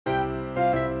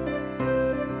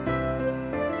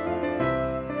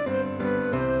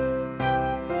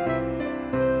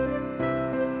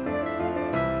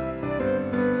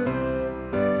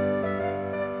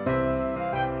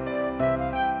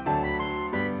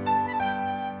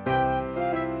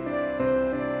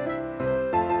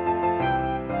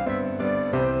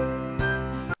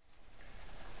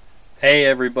Hey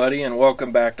everybody, and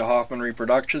welcome back to Hoffman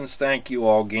Reproductions. Thank you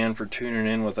all again for tuning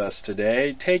in with us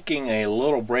today. Taking a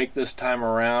little break this time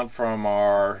around from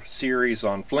our series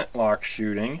on flintlock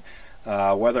shooting.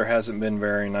 Weather hasn't been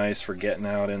very nice for getting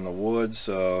out in the woods,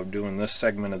 so I'm doing this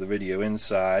segment of the video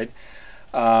inside.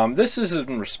 This is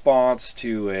in response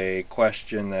to a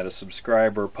question that a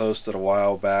subscriber posted a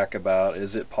while back about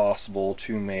is it possible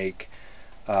to make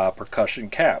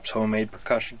percussion caps, homemade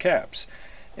percussion caps.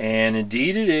 And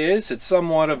indeed it is. It's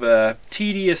somewhat of a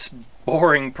tedious,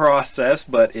 boring process,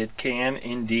 but it can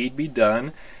indeed be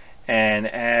done and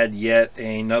add yet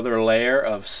another layer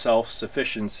of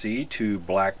self-sufficiency to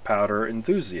black powder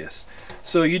enthusiasts.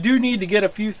 So you do need to get a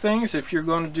few things if you're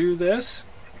going to do this.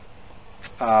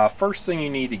 First thing you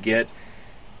need to get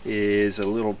is a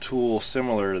little tool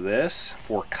similar to this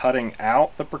for cutting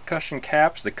out the percussion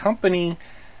caps. The company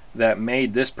that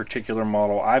made this particular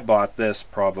model, I bought this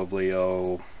probably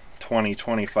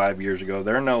 20-25 years ago.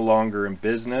 They're no longer in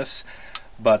business,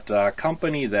 but a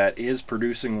company that is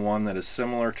producing one that is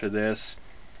similar to this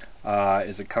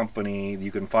is a company,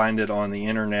 you can find it on the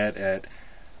internet at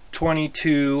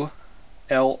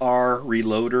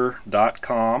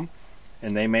 22lrreloader.com,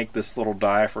 and they make this little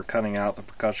die for cutting out the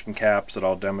percussion caps that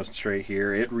I'll demonstrate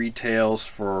here. It retails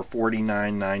for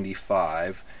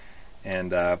 $49.95.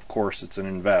 And of course it's an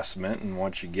investment, and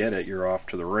once you get it you're off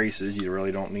to the races. You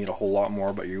really don't need a whole lot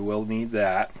more, but you will need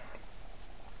that.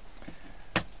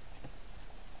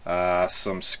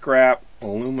 Some scrap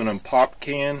aluminum pop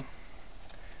can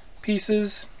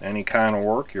pieces, any kind of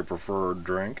work, your preferred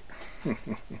drink. You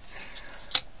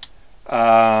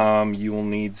will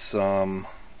need some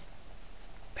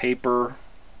paper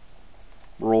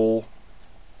roll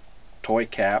toy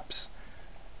caps.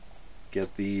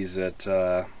 Get these at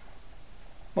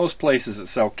most places that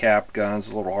sell cap guns.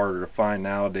 A little harder to find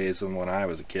nowadays than when I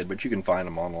was a kid, but you can find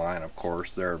them online, of course.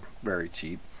 They're very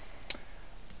cheap.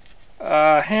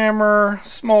 Hammer,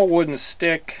 small wooden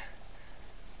stick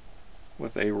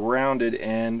with a rounded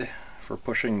end for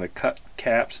pushing the cut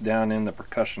caps down in the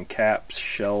percussion caps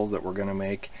shells that we're going to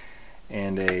make,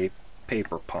 and a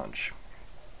paper punch.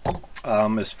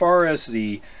 As far as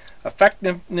the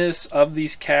effectiveness of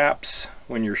these caps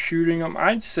when you're shooting them,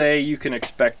 I'd say you can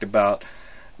expect about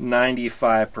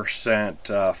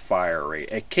 95% fire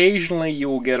rate. Occasionally you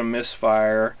will get a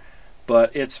misfire,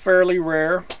 but it's fairly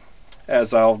rare.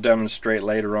 As I'll demonstrate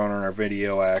later on in our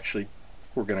video,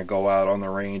 we're going to go out on the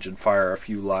range and fire a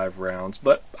few live rounds,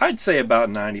 but I'd say about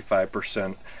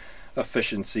 95%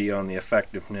 efficiency on the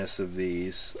effectiveness of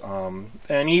these.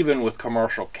 And even with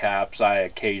commercial caps, I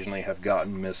occasionally have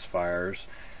gotten misfires.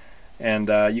 And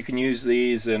you can use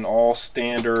these in all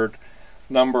standard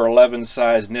number 11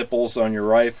 size nipples on your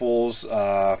rifles.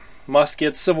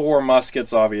 Muskets, Civil War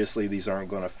muskets, obviously these aren't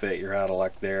going to fit. You're out of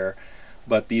luck there.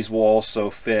 But these will also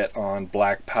fit on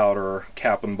black powder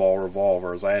cap and ball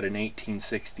revolvers. I had an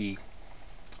 1860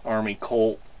 Army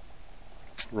Colt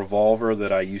revolver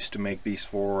that I used to make these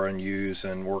for and use,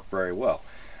 and work very well.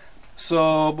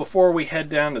 So before we head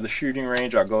down to the shooting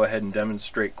range, I'll go ahead and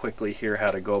demonstrate quickly here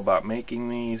how to go about making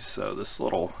these. So this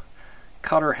little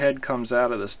cutter head comes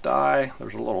out of this die.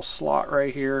 There's a little slot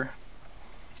right here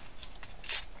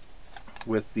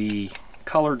with the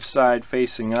colored side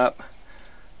facing up.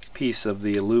 Piece of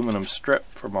the aluminum strip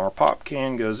from our pop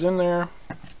can goes in there.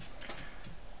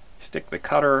 Stick the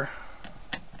cutter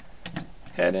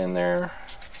head in there.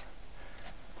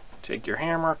 Take your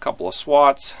hammer, a couple of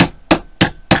swats,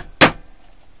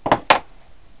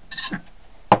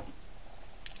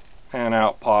 and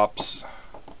out pops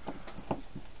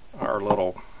our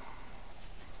little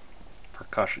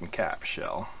percussion cap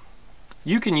shell.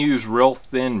 You can use real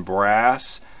thin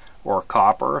brass or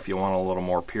copper if you want a little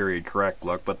more period correct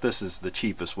look, but this is the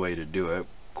cheapest way to do it. Of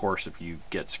course, if you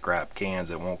get scrap cans,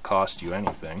 it won't cost you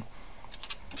anything.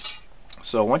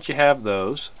 So once you have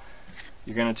those,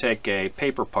 you're going to take a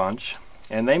paper punch,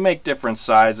 and they make different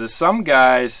sizes. Some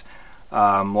guys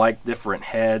like different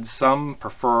heads. Some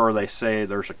prefer, they say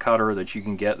there's a cutter that you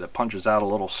can get that punches out a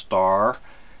little star,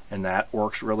 and that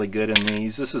works really good in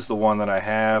these. This is the one that I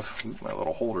have. My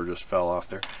little holder just fell off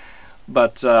there.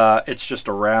 But it's just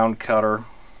a round cutter.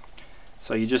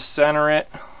 So you just center it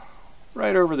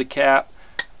right over the cap,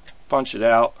 punch it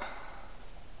out.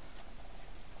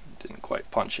 Didn't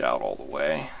quite punch out all the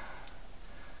way.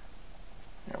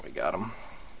 There we got them.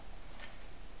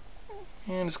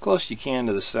 And as close as you can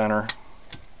to the center.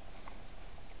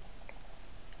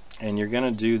 And you're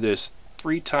going to do this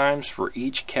 3 times for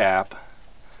each cap.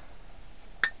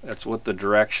 That's what the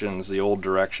directions, the old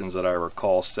directions that I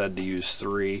recall, said to use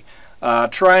 3.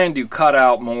 Trying to cut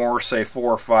out more, say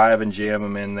 4 or 5, and jam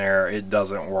them in there. It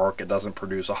doesn't work. It doesn't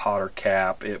produce a hotter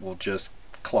cap. It will just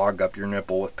clog up your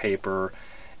nipple with paper,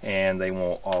 and they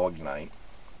won't all ignite.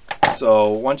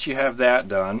 So once you have that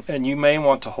done, and you may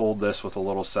want to hold this with a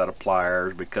little set of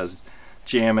pliers, because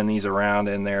jamming these around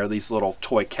in there, these little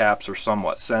toy caps are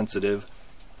somewhat sensitive.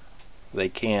 They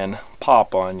can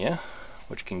pop on you,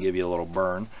 which can give you a little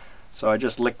burn. So I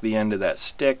just lick the end of that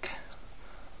stick,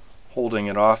 holding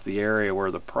it off the area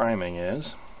where the priming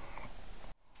is.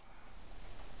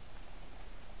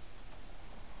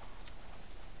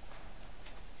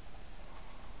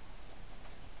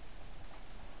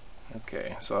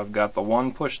 Okay, so I've got the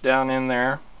one pushed down in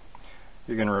there.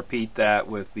 You're going to repeat that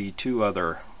with the 2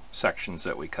 other sections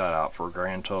that we cut out for a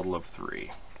grand total of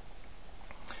 3.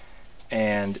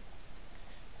 And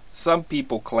some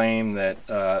people claim that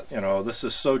this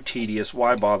is so tedious,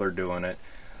 why bother doing it?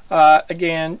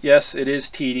 Again, yes, it is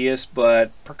tedious,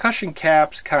 but percussion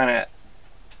caps kind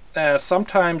of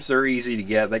sometimes they're easy to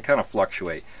get. They kind of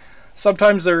fluctuate.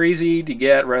 Sometimes they're easy to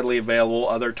get, readily available,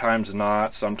 other times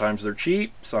not. Sometimes they're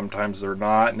cheap, sometimes they're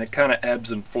not, and it kind of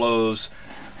ebbs and flows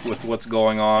with what's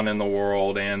going on in the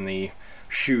world and the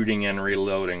shooting and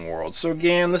reloading world. So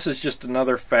again, this is just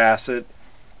another facet.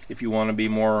 If you want to be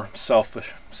more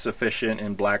self-sufficient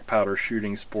in black powder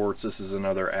shooting sports, this is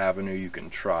another avenue you can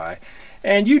try.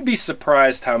 And you'd be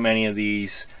surprised how many of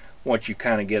these, once you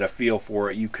kind of get a feel for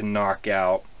it, you can knock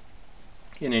out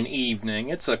in an evening.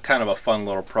 It's a kind of a fun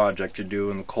little project to do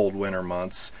in the cold winter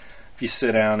months. If you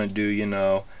sit down and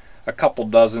do, a couple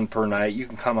dozen per night, you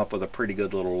can come up with a pretty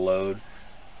good little load.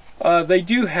 They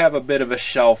do have a bit of a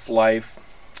shelf life.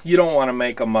 You don't want to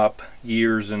make them up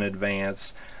years in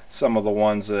advance. Some of the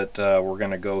ones that we're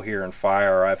going to go here and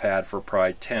fire I've had for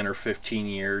probably 10 or 15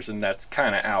 years, and that's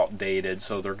kind of outdated,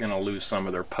 so they're going to lose some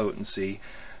of their potency.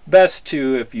 Best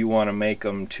to, if you want to make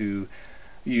them to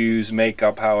use, make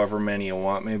up however many you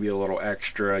want, maybe a little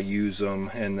extra, use them,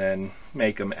 and then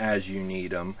make them as you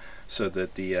need them so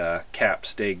that the caps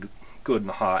stay good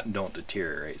and hot and don't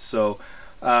deteriorate. So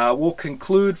we'll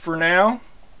conclude for now,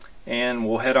 and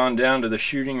we'll head on down to the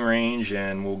shooting range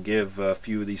and we'll give a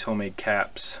few of these homemade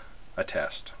caps a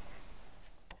test.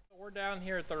 We're down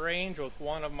here at the range with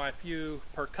one of my few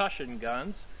percussion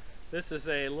guns. This is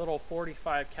a little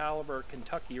 .45 caliber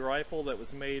Kentucky rifle that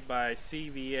was made by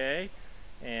CVA,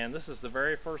 and this is the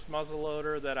very first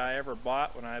muzzleloader that I ever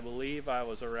bought when I believe I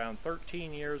was around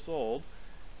 13 years old.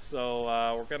 So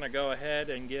we're going to go ahead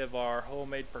and give our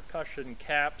homemade percussion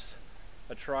caps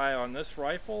a try on this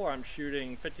rifle. I'm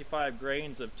shooting 55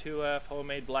 grains of 2F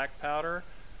homemade black powder,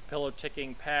 pillow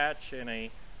ticking patch, and a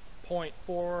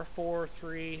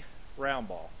 .443 round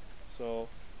ball. So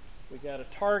we got a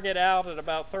target out at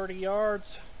about 30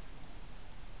 yards.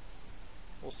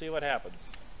 We'll see what happens.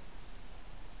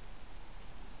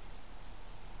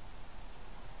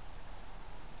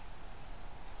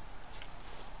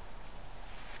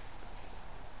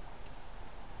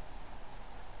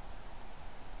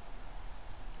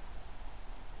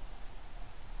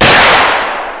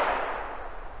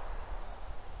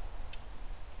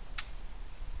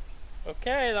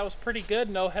 Okay, that was pretty good,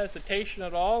 no hesitation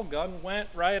at all. Gun went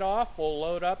right off. We'll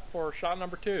load up for shot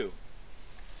number 2.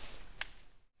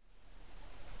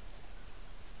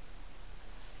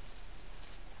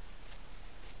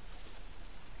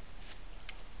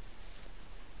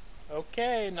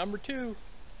 Okay, number 2.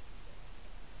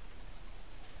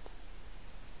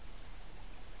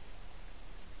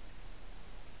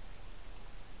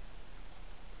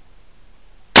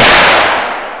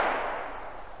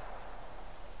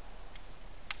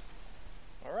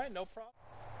 Alright, no problem.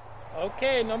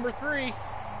 Okay, number 3.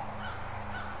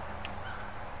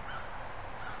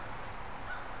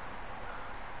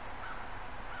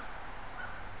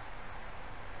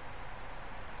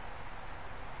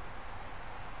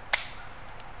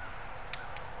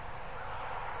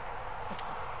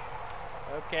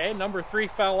 Okay, number 3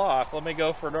 fell off. Let me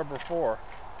go for number 4.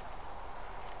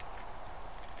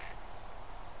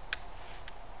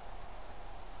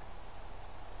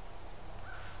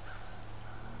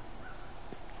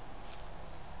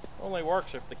 Only works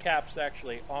if the cap's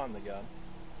actually on the gun.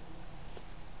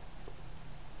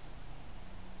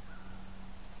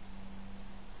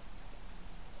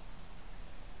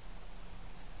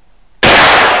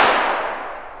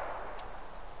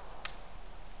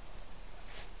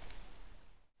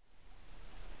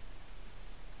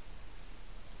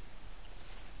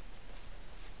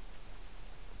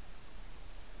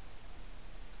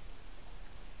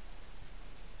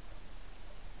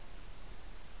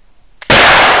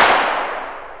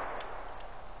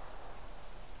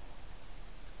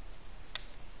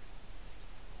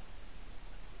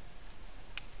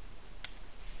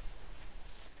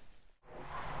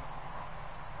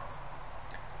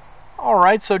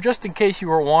 Alright, so just in case you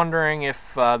were wondering if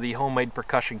the homemade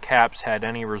percussion caps had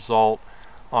any result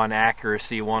on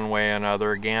accuracy one way or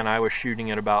another, again, I was shooting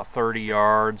at about 30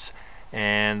 yards,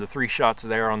 and the 3 shots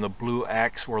there on the blue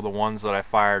X were the ones that I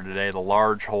fired today. The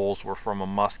large holes were from a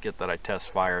musket that I test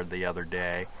fired the other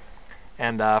day.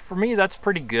 And for me, that's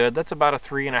pretty good. That's about a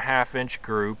 3.5-inch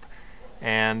group.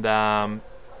 And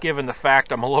given the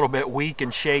fact I'm a little bit weak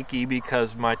and shaky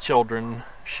because my children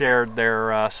shared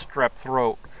their strep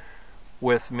throat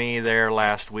with me there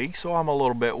last week, so I'm a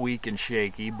little bit weak and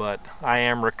shaky, but I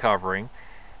am recovering.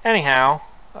 Anyhow,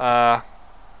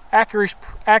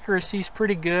 accuracy's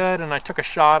pretty good, and I took a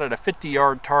shot at a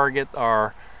 50-yard target,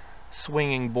 our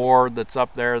swinging board that's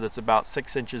up there that's about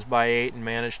 6 inches by 8, and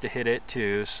managed to hit it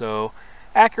too. So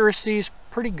accuracy's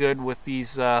pretty good with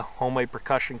these homemade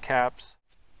percussion caps.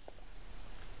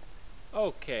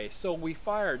 Okay, so we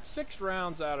fired 6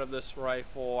 rounds out of this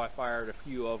rifle. I fired a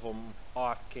few of them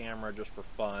off camera just for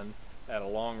fun at a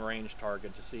long range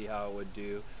target to see how it would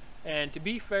do. And to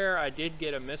be fair, I did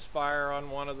get a misfire on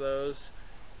one of those.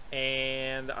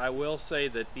 And I will say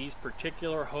that these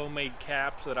particular homemade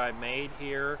caps that I made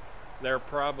here, they're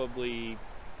probably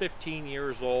 15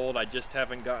 years old. I just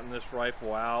haven't gotten this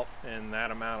rifle out in that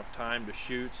amount of time to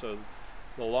shoot, so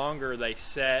the longer they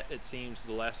set, it seems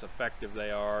the less effective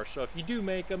they are. So if you do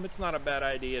make them, it's not a bad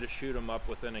idea to shoot them up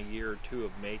within a year or two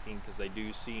of making, because they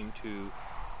do seem to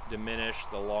diminish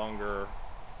the longer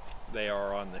they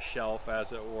are on the shelf,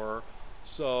 as it were.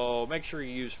 So make sure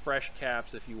you use fresh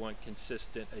caps if you want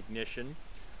consistent ignition.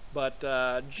 But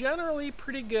generally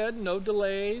pretty good, no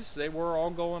delays. They were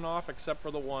all going off except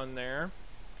for the one there.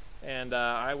 And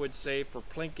I would say for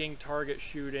plinking, target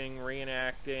shooting,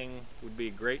 reenacting would be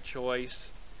a great choice.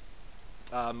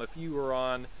 If you were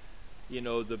on,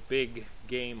 the big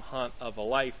game hunt of a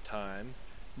lifetime,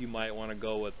 you might want to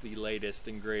go with the latest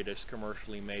and greatest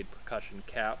commercially made percussion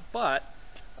cap. But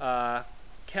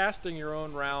casting your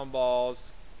own round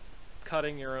balls,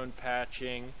 cutting your own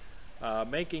patching,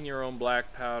 making your own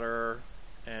black powder,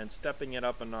 and stepping it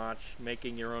up a notch,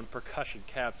 making your own percussion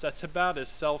caps, that's about as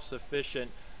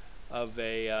self-sufficient of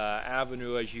a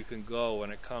avenue as you can go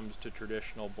when it comes to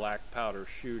traditional black powder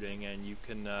shooting, and you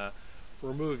can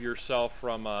remove yourself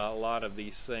from a lot of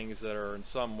these things that are in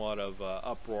somewhat of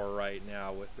uproar right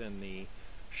now within the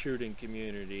shooting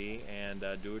community, and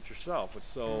do it yourself.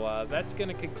 So that's going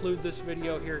to conclude this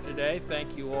video here today.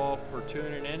 Thank you all for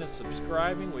tuning in and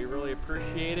subscribing. We really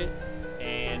appreciate it,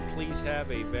 and please have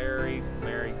a very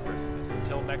Merry Christmas.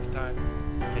 Until next time,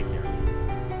 take care.